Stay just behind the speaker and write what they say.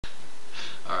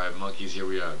Alright, monkeys, here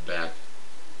we are, back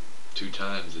 2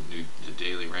 times the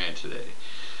Daily Rant today.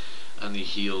 On the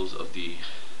heels of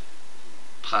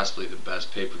possibly the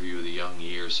best pay-per-view of the young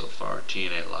year so far,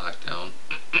 TNA Lockdown.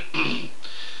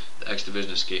 The X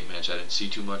Division escape match I didn't see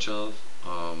too much of.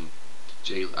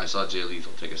 I saw Jay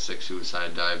Lethal take a sick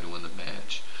suicide dive to win the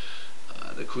match.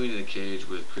 The Queen of the Cage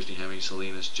with Christy Hemme,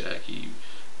 Salinas, Jackie,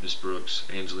 Miss Brooks,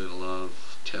 Angelina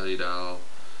Love, Talia Doll,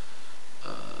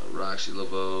 Roxy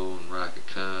Laveau and Rocket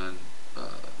Khan.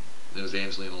 It was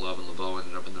Angelina Love and Laveau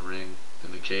ended up in the ring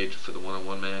in the cage for the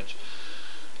one-on-one match.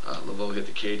 Laveau hit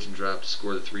the cage and dropped to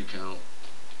score the 3 count.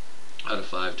 Out of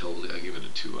 5 totally. I give it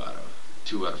a 2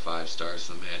 out of 5 stars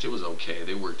to the match. It was okay.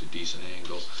 They worked a decent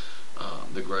angle.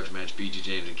 The grudge match, BG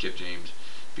James and Kip James.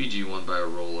 BG won by a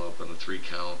roll-up on the 3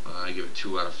 count. I give it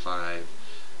 2 out of 5.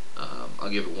 I'll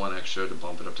give it 1 extra to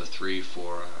bump it up to 3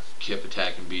 for Kip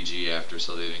attacking BG after,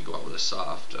 so they didn't go out with a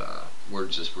soft we're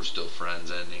still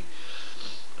friends ending.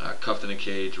 Cuffed in a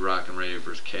Cage, Rock and Rave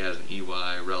versus Kaz and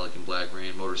EY, Relic and Black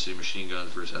Rain, Motor City Machine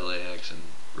Guns versus LAX and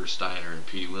versus Steiner and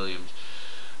Petey Williams.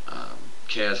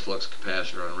 Kaz Flux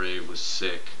Capacitor on Rave was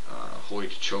sick.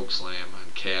 Hoyt Chokeslam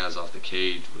on Kaz off the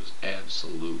cage was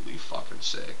absolutely fucking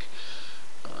sick.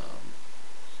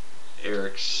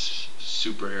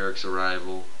 Super Eric's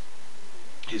arrival,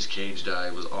 his cage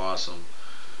dive was awesome.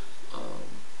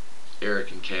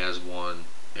 Eric and Kaz won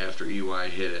after EY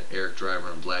hit it. Eric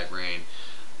Driver and Black Rain.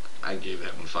 I gave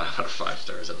that one 5 out of 5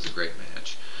 stars. That was a great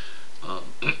match.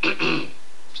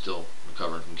 Still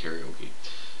recovering from karaoke.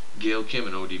 Gail Kim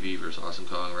and ODB versus Awesome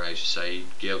Kong Raish Saeed.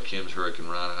 Gail Kim's Hurricane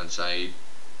Rana on Saeed.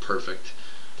 Perfect.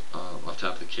 Off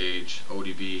top of the cage.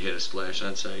 ODB hit a splash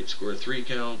on Saeed. Scored a 3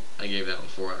 count. I gave that one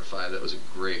 4 out of 5. That was a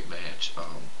great match.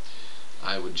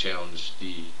 I would challenge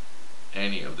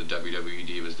any of the WWE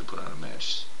Divas to put on a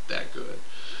match that good.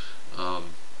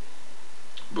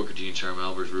 Booker T and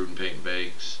Charmel versus Rude and Peyton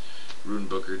Banks. Rude and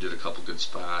Booker did a couple good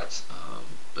spots,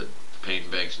 but Peyton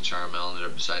Banks and Charmel ended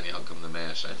up deciding the outcome of the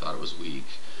match. I thought it was weak.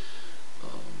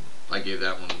 I gave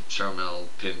that one, Charmel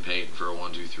pinned Peyton for a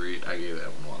 1-2-3. I gave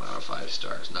that one 1 out of 5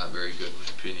 stars. Not very good in my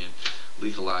opinion.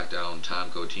 Lethal Lockdown,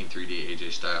 Tomko, Team 3D,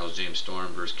 AJ Styles, James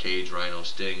Storm versus Cage, Rhino,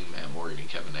 Sting, Matt Morgan, and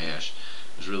Kevin Nash.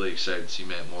 I was really excited to see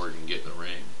Matt Morgan get in the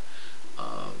ring.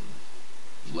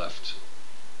 Left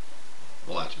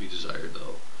a lot to be desired,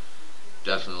 though.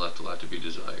 Definitely left a lot to be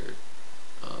desired.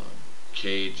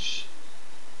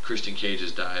 Christian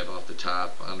Cage's dive off the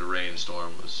top onto Ray and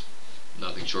Storm was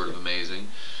nothing short of amazing.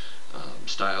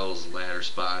 Styles' ladder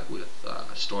spot with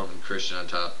Storm and Christian on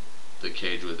top the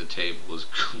cage with the table was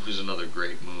another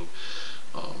great move.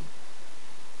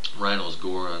 Rhino's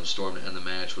gore on Storm to end the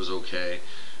match was okay.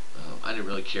 I didn't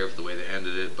really care for the way they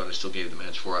ended it, but I still gave the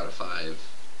match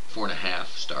 4.5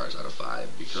 stars out of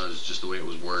 5 because just the way it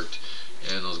was worked,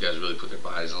 and those guys really put their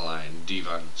bodies on the line.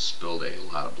 Devon spilled a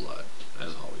lot of blood,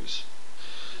 as always.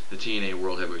 The TNA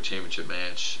World Heavyweight Championship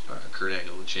match, Kurt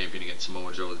Angle the champion against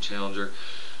Samoa Joe the challenger.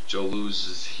 Joe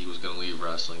loses. He was going to leave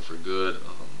wrestling for good.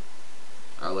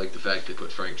 I like the fact they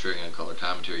put Frank Trigg on color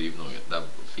commentary, even though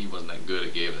if he wasn't that good,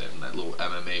 it gave them that little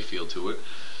MMA feel to it.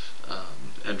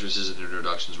 Entrances and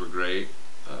introductions were great.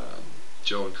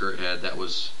 Joe and Kurt that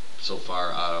was so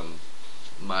far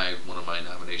one of my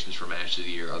nominations for match of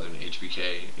the year, other than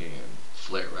HBK and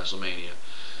Flair at WrestleMania.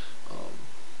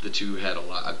 The two had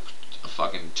a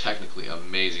fucking technically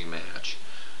amazing match.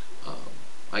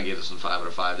 I gave this one 5 out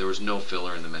of 5. There was no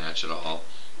filler in the match at all.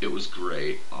 It was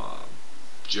great.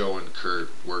 Joe and Kurt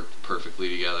worked perfectly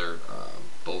together.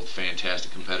 Both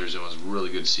fantastic competitors. It was really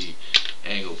good to see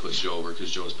Angle put Joe over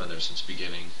because Joe's been there since the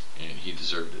beginning, and he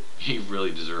deserved it. He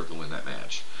really deserved to win that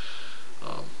match.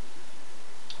 A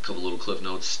couple little cliff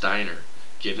notes. Steiner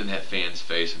getting in that fan's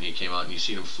face when he came out, and you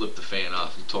see him flip the fan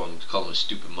off and called him a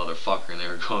stupid motherfucker, and they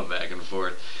were going back and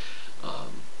forth.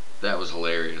 That was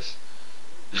hilarious.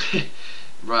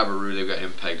 Robert Roode, they've got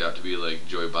him pegged out to be like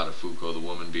Joey Buttafuoco, the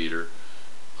woman beater.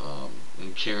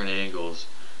 And Karen Angle's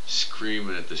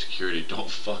screaming at the security, "Don't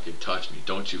fucking touch me,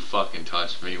 don't you fucking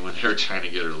touch me," when they were trying to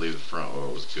get her to leave the front. Oh,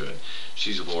 it was good.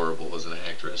 She's horrible as an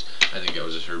actress. I think that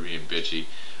was just her being bitchy.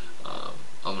 I'm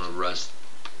going to rest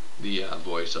the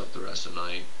voice up the rest of the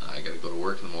night. I got to go to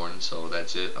work in the morning, so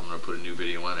that's it. I'm going to put a new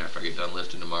video on after I get done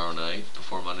lifting tomorrow night,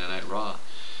 before Monday Night Raw.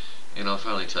 And I'll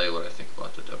finally tell you what I think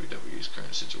about the WWE's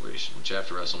current situation, which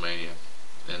after WrestleMania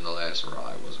and the last Raw,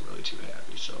 I wasn't really too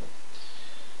happy. So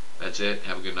that's it.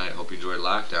 Have a good night. Hope you enjoyed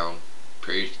Lockdown.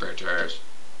 Peace, bitches.